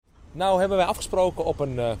Nou hebben wij afgesproken op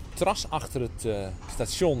een terras achter het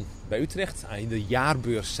station bij Utrecht aan de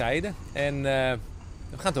jaarbeurszijde. En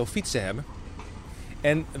we gaan het over fietsen hebben.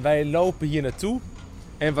 En wij lopen hier naartoe.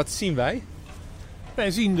 En wat zien wij?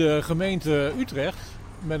 Wij zien de gemeente Utrecht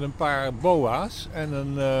met een paar boa's en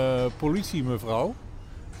een politiemevrouw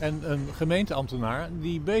en een gemeenteambtenaar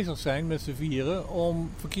die bezig zijn met z'n vieren om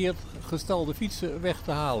verkeerd gestalde fietsen weg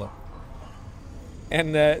te halen.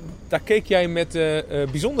 En daar keek jij met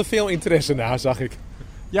bijzonder veel interesse naar, zag ik.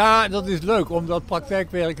 Ja, dat is leuk om dat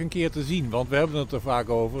praktijkwerk een keer te zien. Want we hebben het er vaak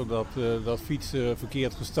over dat fietsen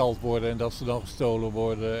verkeerd gestald worden en dat ze dan gestolen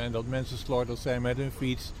worden. En dat mensen slordig zijn met hun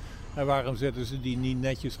fiets. En waarom zetten ze die niet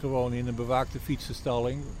netjes gewoon in een bewaakte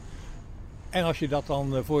fietsenstalling? En als je dat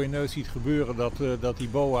dan voor je neus ziet gebeuren, dat die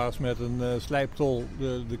boa's met een slijptol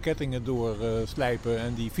de kettingen doorslijpen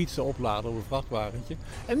en die fietsen opladen op een vrachtwagentje.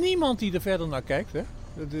 En niemand die er verder naar kijkt, hè?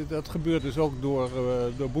 Dat gebeurt dus ook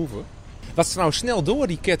door boeven. Wat is nou snel door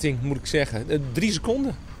die ketting, moet ik zeggen? 3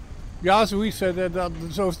 seconden. Ja, zoiets.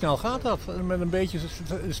 Zo snel gaat dat. Met een beetje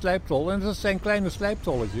slijptol. En dat zijn kleine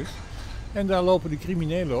slijptolletjes. En daar lopen de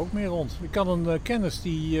criminelen ook mee rond. Ik had een kennis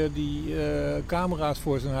die camera's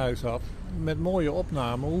voor zijn huis had. Met mooie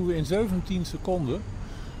opnamen. Hoe in 17 seconden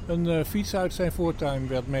een fiets uit zijn voortuin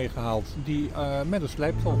werd meegehaald. Met een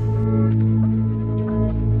slijptol.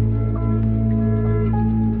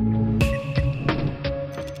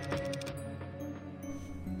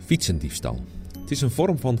 Fietsendiefstal. Het is een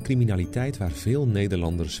vorm van criminaliteit waar veel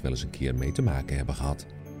Nederlanders wel eens een keer mee te maken hebben gehad.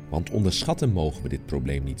 Want onderschatten mogen we dit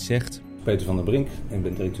probleem niet, zegt Peter van der Brink, ik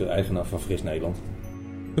ben directeur-eigenaar van Fris Nederland.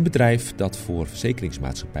 een bedrijf dat voor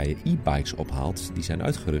verzekeringsmaatschappijen e-bikes ophaalt die zijn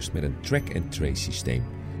uitgerust met een track-and-trace systeem.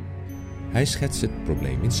 Hij schetst het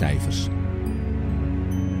probleem in cijfers.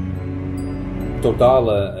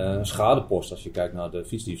 Totale schadepost, als je kijkt naar de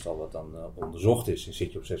fietsdiefstal wat dan onderzocht is,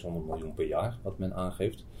 zit je op 600 miljoen per jaar, wat men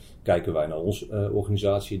aangeeft. Kijken wij naar onze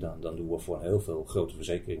organisatie, dan doen we voor heel veel grote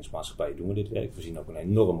verzekeringsmaatschappijen doen we dit werk. We zien ook een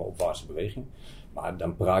enorme opwaartse beweging. Maar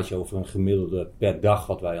dan praat je over een gemiddelde per dag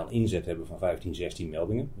wat wij aan inzet hebben van 15, 16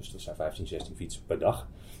 meldingen. Dus dat zijn 15, 16 fietsen per dag.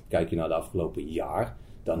 Kijk je naar de afgelopen jaar,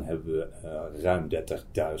 dan hebben we ruim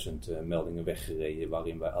 30.000 meldingen weggereden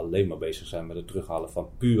waarin wij alleen maar bezig zijn met het terughalen van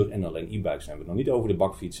puur en alleen e-bikes. Zijn we nog niet over de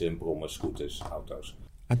bakfietsen en brommen, scooters, auto's.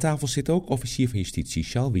 Aan tafel zit ook officier van justitie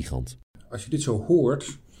Charles Wiegand. Als je dit zo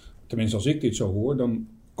hoort, tenminste als ik dit zo hoor, dan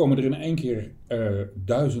komen er in één keer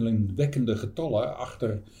duizelingwekkende getallen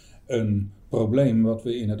achter een probleem wat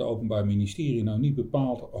we in het Openbaar Ministerie nou niet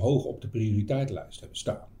bepaald hoog op de prioriteitslijst hebben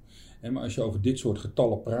staan. Maar als je over dit soort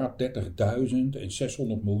getallen praat, 30.000 en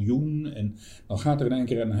 600 miljoen, en dan gaat er in één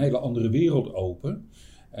keer een hele andere wereld open.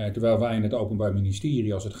 Terwijl wij in het Openbaar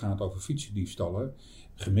Ministerie, als het gaat over fietsendiefstallen,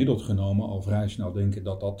 gemiddeld genomen al vrij snel denken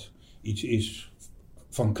dat dat iets is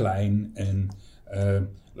van klein en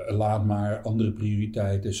laat maar andere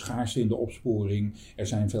prioriteiten, schaarste in de opsporing. Er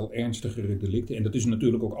zijn veel ernstigere delicten en dat is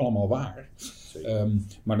natuurlijk ook allemaal waar.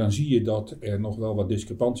 Maar dan zie je dat er nog wel wat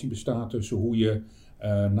discrepantie bestaat tussen hoe je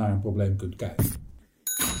naar een probleem kunt kijken.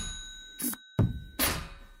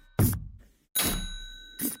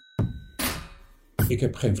 Ik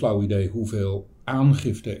heb geen flauw idee hoeveel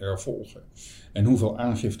aangiften er volgen. En hoeveel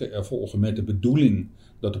aangiften er volgen met de bedoeling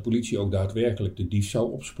dat de politie ook daadwerkelijk de dief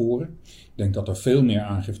zou opsporen. Ik denk dat er veel meer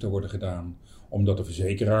aangiften worden gedaan omdat de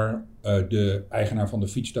verzekeraar de eigenaar van de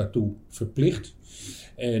fiets daartoe verplicht.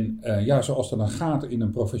 En zoals dat dan gaat in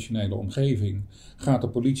een professionele omgeving, gaat de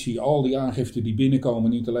politie al die aangiften die binnenkomen,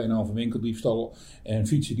 niet alleen over winkeldiefstal en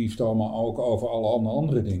fietsendiefstal, maar ook over alle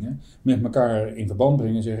andere dingen, met elkaar in verband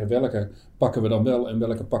brengen en zeggen welke pakken we dan wel en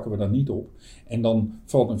welke pakken we dan niet op. En dan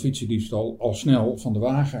valt een fietsendiefstal al snel van de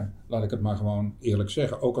wagen, laat ik het maar gewoon eerlijk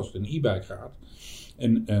zeggen, ook als het een e-bike gaat.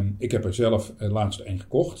 En ik heb er zelf laatst een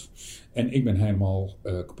gekocht en ik ben helemaal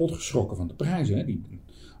kapot geschrokken van de prijzen. Hè.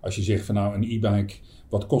 Als je zegt van nou een e-bike,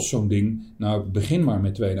 wat kost zo'n ding? Nou, begin maar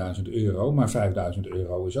met €2000, maar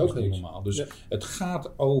 €5000 is ook heel normaal. Dus het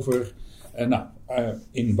gaat over,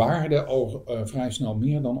 in waarde al vrij snel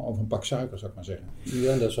meer dan over een pak suiker, zou ik maar zeggen.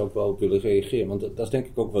 Ja, daar zou ik wel op willen reageren, want dat is denk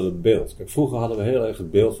ik ook wel het beeld. Kijk, vroeger hadden we heel erg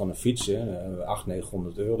het beeld van een fiets,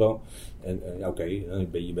 €800-900. En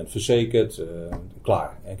je bent verzekerd,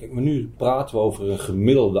 klaar. En kijk, maar nu praten we over een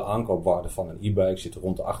gemiddelde aankoopwaarde van een e-bike, zit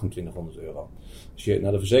rond de €2800. Als je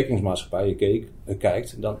naar de verzekeringsmaatschappij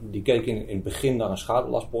kijkt, dan die keken in het begin naar een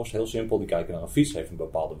schadelastpost, heel simpel. Die kijken naar een fiets, heeft een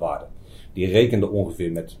bepaalde waarde. Die rekende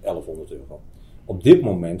ongeveer met €1100. Op dit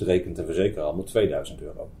moment rekent de verzekeraar met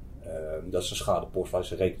 €2000. Dat is een schadepost waar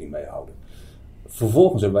ze rekening mee houden.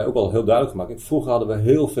 Vervolgens hebben wij ook al heel duidelijk gemaakt. Vroeger hadden we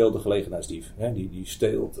heel veel de gelegenheidsdief. Hè? Die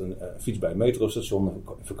steelt een fiets bij een metrostation.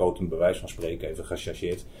 Verkoopt hem bij wijze van spreken even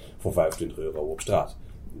gechargeerd voor €25 op straat.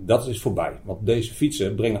 Dat is voorbij. Want deze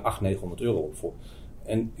fietsen brengen €800-900 op voor.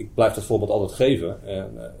 En ik blijf dat voorbeeld altijd geven.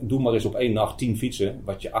 Doe maar eens op één nacht 10 fietsen.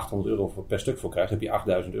 Wat je €800 per stuk voor krijgt. Heb je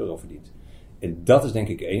 €8.000 verdiend. En dat is denk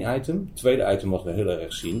ik één item. Het tweede item wat we heel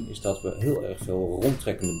erg zien, is dat we heel erg veel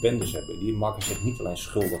rondtrekkende bendes hebben. Die maken zich niet alleen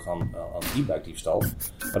schuldig aan e-bike diefstal,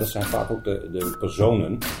 maar dat zijn vaak ook de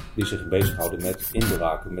personen die zich bezighouden met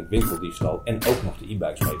inbraken, met winkeldiefstal en ook nog de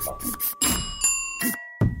e-bikes meepakken.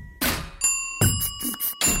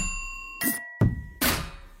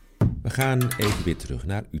 We gaan even weer terug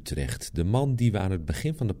naar Utrecht. De man die we aan het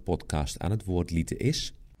begin van de podcast aan het woord lieten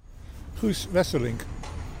is... Guus Westerlink.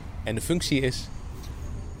 En de functie is?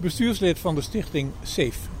 Bestuurslid van de stichting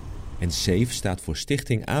SAFE. En SAFE staat voor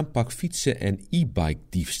Stichting Aanpak Fietsen en E-bike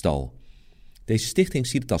Diefstal. Deze stichting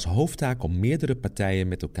ziet het als hoofdtaak om meerdere partijen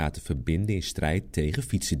met elkaar te verbinden in strijd tegen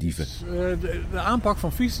fietsendieven. De aanpak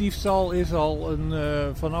van fietsdiefstal is al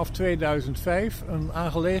vanaf 2005 een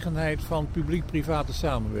aangelegenheid van publiek-private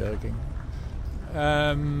samenwerking.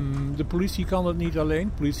 De politie kan het niet alleen.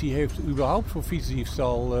 De politie heeft überhaupt voor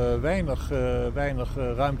fietsdiefstal weinig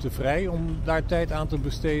ruimte vrij om daar tijd aan te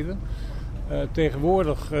besteden.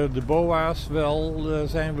 Tegenwoordig de BOA's wel,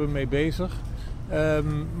 zijn we mee bezig.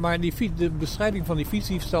 Maar de bestrijding van die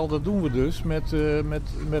fietsdiefstal, dat doen we dus met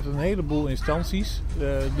een heleboel instanties.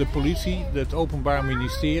 De politie, het Openbaar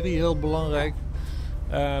Ministerie, heel belangrijk.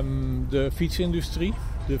 De fietsindustrie,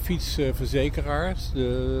 de fietsverzekeraars,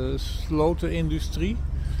 de slotenindustrie.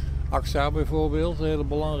 AXA bijvoorbeeld, een hele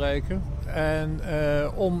belangrijke. En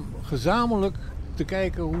om gezamenlijk te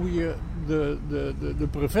kijken hoe je de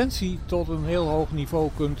preventie tot een heel hoog niveau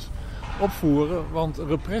kunt opvoeren. Want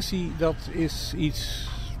repressie, dat is iets...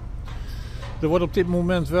 Er wordt op dit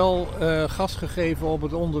moment wel gas gegeven op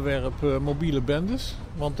het onderwerp mobiele bendes.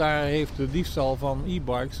 Want daar heeft de diefstal van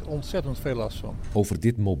e-bikes ontzettend veel last van. Over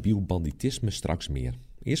dit mobiel banditisme straks meer.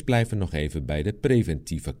 Eerst blijven we nog even bij de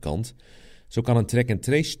preventieve kant. Zo kan een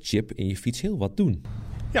track-and-trace chip in je fiets heel wat doen.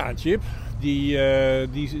 Ja, een chip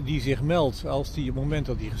die zich meldt op het moment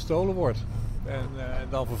dat die gestolen wordt. En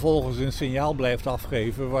dan vervolgens een signaal blijft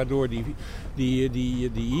afgeven waardoor die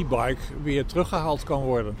e-bike weer teruggehaald kan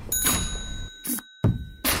worden.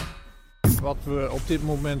 Wat we op dit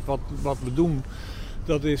moment wat we doen,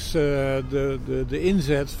 dat is de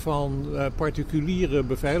inzet van particuliere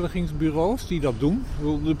beveiligingsbureaus die dat doen.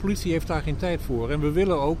 De politie heeft daar geen tijd voor. En we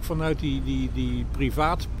willen ook vanuit die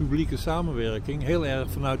privaat-publieke samenwerking, heel erg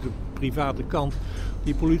vanuit de private kant,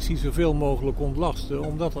 die politie zoveel mogelijk ontlasten,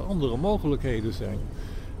 omdat er andere mogelijkheden zijn.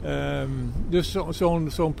 Dus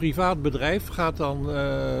zo'n privaat bedrijf gaat dan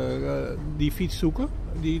die fiets zoeken,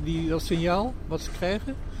 dat signaal wat ze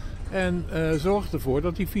krijgen. En zorgt ervoor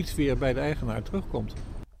dat die fiets weer bij de eigenaar terugkomt.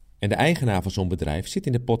 En de eigenaar van zo'n bedrijf zit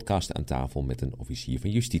in de podcast aan tafel met een officier van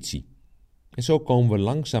justitie. En zo komen we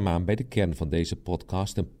langzaamaan bij de kern van deze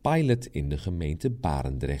podcast, een pilot in de gemeente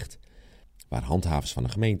Barendrecht. Waar handhavers van de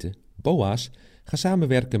gemeente, BOA's, gaan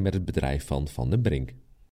samenwerken met het bedrijf van Van den Brink.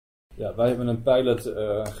 Ja, wij hebben een pilot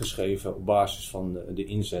geschreven op basis van de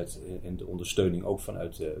inzet en de ondersteuning ook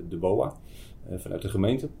vanuit de BOA. Vanuit de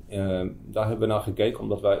gemeente. Daar hebben we naar gekeken,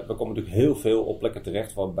 omdat we komen natuurlijk heel veel op plekken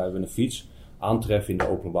terecht waarbij we een fiets aantreffen in de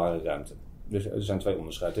openbare ruimte. Dus er zijn twee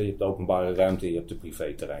onderscheiden. Je hebt de openbare ruimte en je hebt de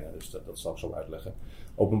privéterreinen. Dus dat zal ik zo uitleggen.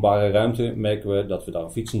 Openbare ruimte merken we dat we daar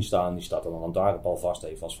een fiets zien staan. Die staat aan een lantaarnpaal vast,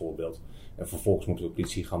 even als voorbeeld. En vervolgens moeten we de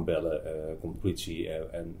politie gaan bellen. Komt de politie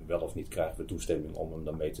en wel of niet krijgen we toestemming om hem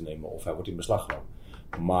dan mee te nemen of hij wordt in beslag genomen.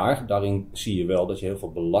 Maar daarin zie je wel dat je heel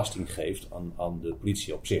veel belasting geeft aan de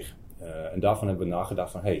politie op zich. En daarvan hebben we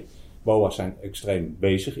nagedacht van, BOA's zijn extreem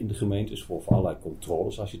bezig in de gemeentes voor allerlei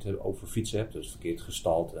controles als je het over fietsen hebt. Dus verkeerd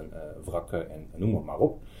gestald en wrakken en noem het maar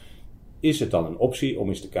op. Is het dan een optie om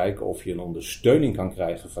eens te kijken of je een ondersteuning kan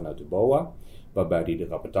krijgen vanuit de BOA, waarbij die de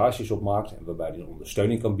rapportages opmaakt en waarbij die een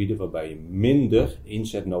ondersteuning kan bieden, waarbij je minder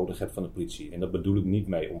inzet nodig hebt van de politie. En dat bedoel ik niet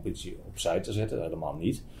mee om politie opzij te zetten, helemaal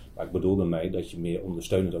niet. Maar ik bedoel ermee dat je meer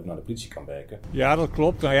ondersteunend ook naar de politie kan werken. Ja, dat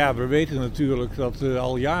klopt. Nou ja, we weten natuurlijk dat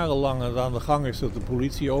al jarenlang het aan de gang is dat de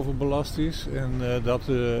politie overbelast is. En dat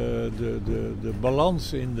de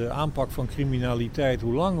balans in de aanpak van criminaliteit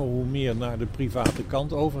hoe langer hoe meer naar de private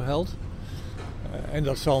kant overhelt. En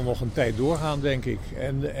dat zal nog een tijd doorgaan, denk ik.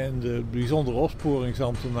 En de bijzondere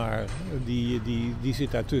opsporingsambtenaar, die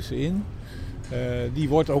zit daartussenin. Die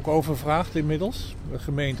wordt ook overvraagd inmiddels. De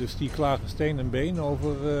gemeentes die klagen steen en been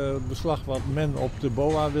over beslag wat men op de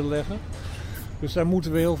BOA wil leggen. Dus daar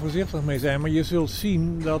moeten we heel voorzichtig mee zijn. Maar je zult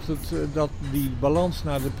zien dat die balans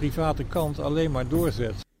naar de private kant alleen maar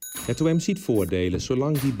doorzet. Het OM ziet voordelen,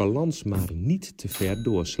 zolang die balans maar niet te ver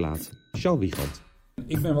doorslaat. Charles Wiegand.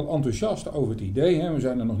 Ik ben wel enthousiast over het idee. Hè. We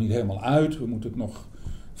zijn er nog niet helemaal uit. We moeten het nog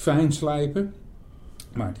fijn slijpen.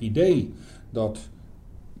 Maar het idee dat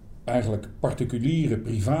eigenlijk particuliere,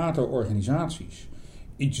 private organisaties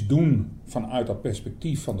iets doen vanuit dat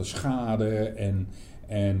perspectief van de schade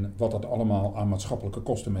en wat dat allemaal aan maatschappelijke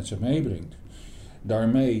kosten met zich meebrengt.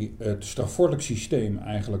 Daarmee het strafrechtelijk systeem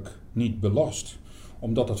eigenlijk niet belast.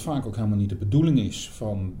 Omdat het vaak ook helemaal niet de bedoeling is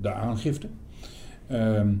van de aangifte.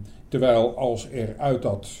 Terwijl als er uit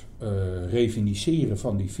dat revindiceren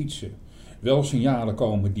van die fietsen wel signalen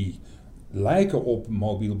komen die lijken op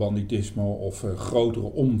mobiel banditisme of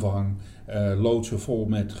grotere omvang, loodsen vol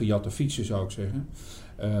met gejatte fietsen zou ik zeggen.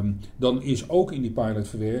 Dan is ook in die pilot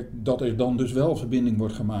verwerkt dat er dan dus wel verbinding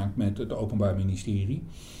wordt gemaakt met het Openbaar Ministerie,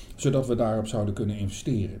 zodat we daarop zouden kunnen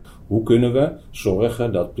investeren. Hoe kunnen we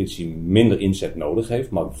zorgen dat politie minder inzet nodig heeft,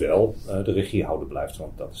 maar wel de regie houden blijft?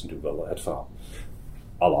 Want dat is natuurlijk wel het verhaal.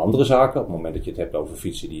 Alle andere zaken, op het moment dat je het hebt over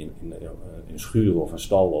fietsen die in schuren of een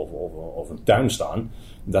stal of een tuin staan,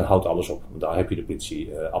 dan houdt alles op. Daar heb je de politie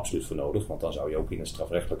absoluut voor nodig, want dan zou je ook in een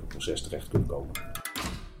strafrechtelijke proces terecht kunnen komen.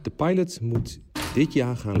 De pilot moet dit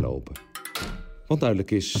jaar gaan lopen. Want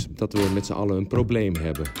duidelijk is dat we met z'n allen een probleem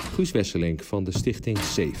hebben. Guus Wesselink van de stichting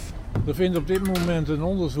SAFE. Er vindt op dit moment een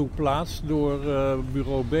onderzoek plaats door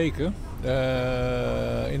bureau Beke.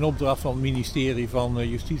 In opdracht van het ministerie van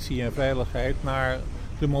Justitie en Veiligheid naar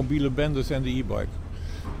de mobiele bendes en de e-bike.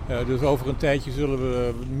 Dus over een tijdje zullen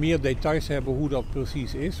we meer details hebben hoe dat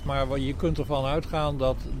precies is. Maar je kunt ervan uitgaan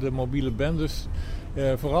dat de mobiele bendes,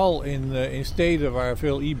 vooral in steden waar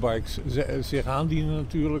veel e-bikes zich aandienen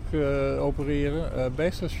natuurlijk, opereren.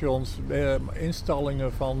 Bij stations,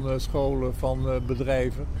 installingen van scholen, van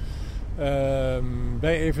bedrijven.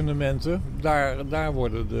 Bij evenementen, daar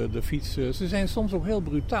worden de fietsen. Ze zijn soms ook heel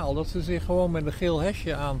brutaal dat ze zich gewoon met een geel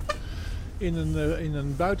hesje aan in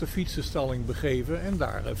een buitenfietsenstalling begeven en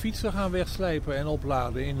daar fietsen gaan wegslijpen en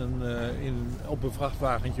opladen op een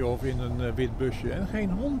vrachtwagentje of in een wit busje. En geen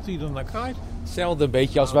hond die er naar kraait. Hetzelfde een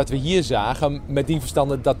beetje als wat we hier zagen, met die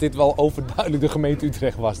verstande dat dit wel overduidelijk de gemeente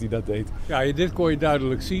Utrecht was die dat deed. Ja, dit kon je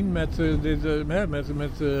duidelijk zien met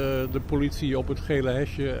de politie op het gele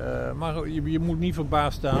hesje. Maar je moet niet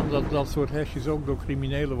verbaasd staan dat soort hesjes ook door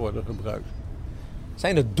criminelen worden gebruikt.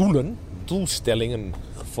 Zijn er doelstellingen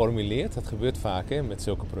geformuleerd? Dat gebeurt vaak met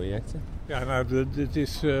zulke projecten. Ja, nou, dit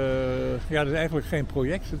is eigenlijk geen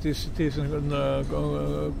project. Het is een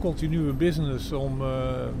continue business om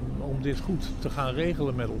dit goed te gaan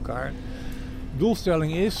regelen met elkaar.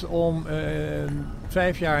 Doelstelling is om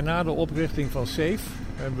 5 jaar na de oprichting van SAFE,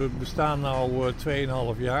 en we bestaan nu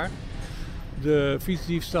 2,5 jaar, de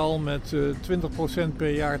fietsdiefstal met 20%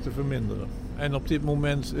 per jaar te verminderen. En op dit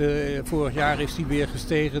moment, vorig jaar is die weer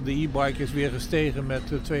gestegen, de e-bike is weer gestegen met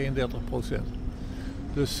 32%.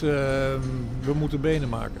 Dus we moeten benen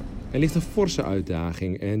maken. Er ligt een forse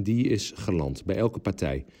uitdaging en die is geland bij elke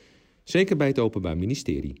partij. Zeker bij het Openbaar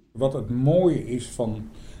Ministerie. Wat het mooie is van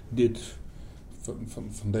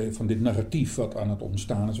dit narratief wat aan het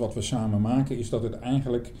ontstaan is, wat we samen maken, is dat het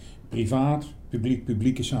eigenlijk privaat,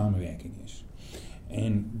 publieke samenwerking is.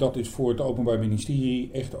 En dat is voor het Openbaar Ministerie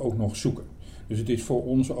echt ook nog zoeken. Dus het is voor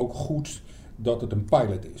ons ook goed dat het een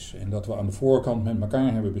pilot is. En dat we aan de voorkant met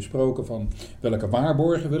elkaar hebben besproken van welke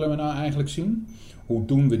waarborgen willen we nou eigenlijk zien. Hoe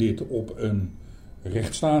doen we dit op een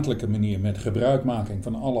rechtsstatelijke manier met gebruikmaking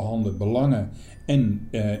van allerhande belangen en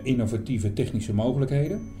innovatieve technische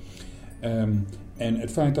mogelijkheden. En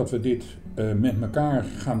het feit dat we dit met elkaar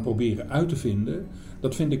gaan proberen uit te vinden,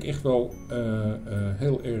 dat vind ik echt wel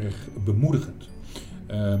heel erg bemoedigend.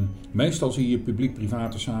 Meestal zie je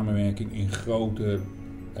publiek-private samenwerking in grote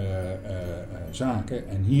zaken.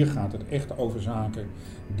 En hier gaat het echt over zaken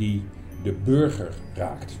die de burger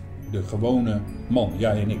raakt. De gewone man,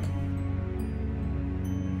 jij en ik.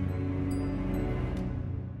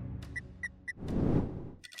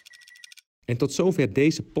 En tot zover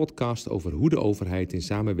deze podcast over hoe de overheid in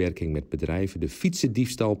samenwerking met bedrijven de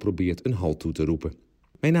fietsendiefstal probeert een halt toe te roepen.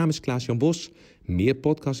 Mijn naam is Klaas-Jan Bos. Meer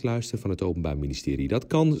podcast luisteren van het Openbaar Ministerie. Dat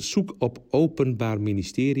kan. Zoek op Openbaar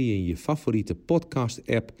Ministerie in je favoriete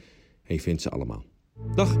podcast-app en je vindt ze allemaal.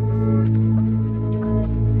 Dag!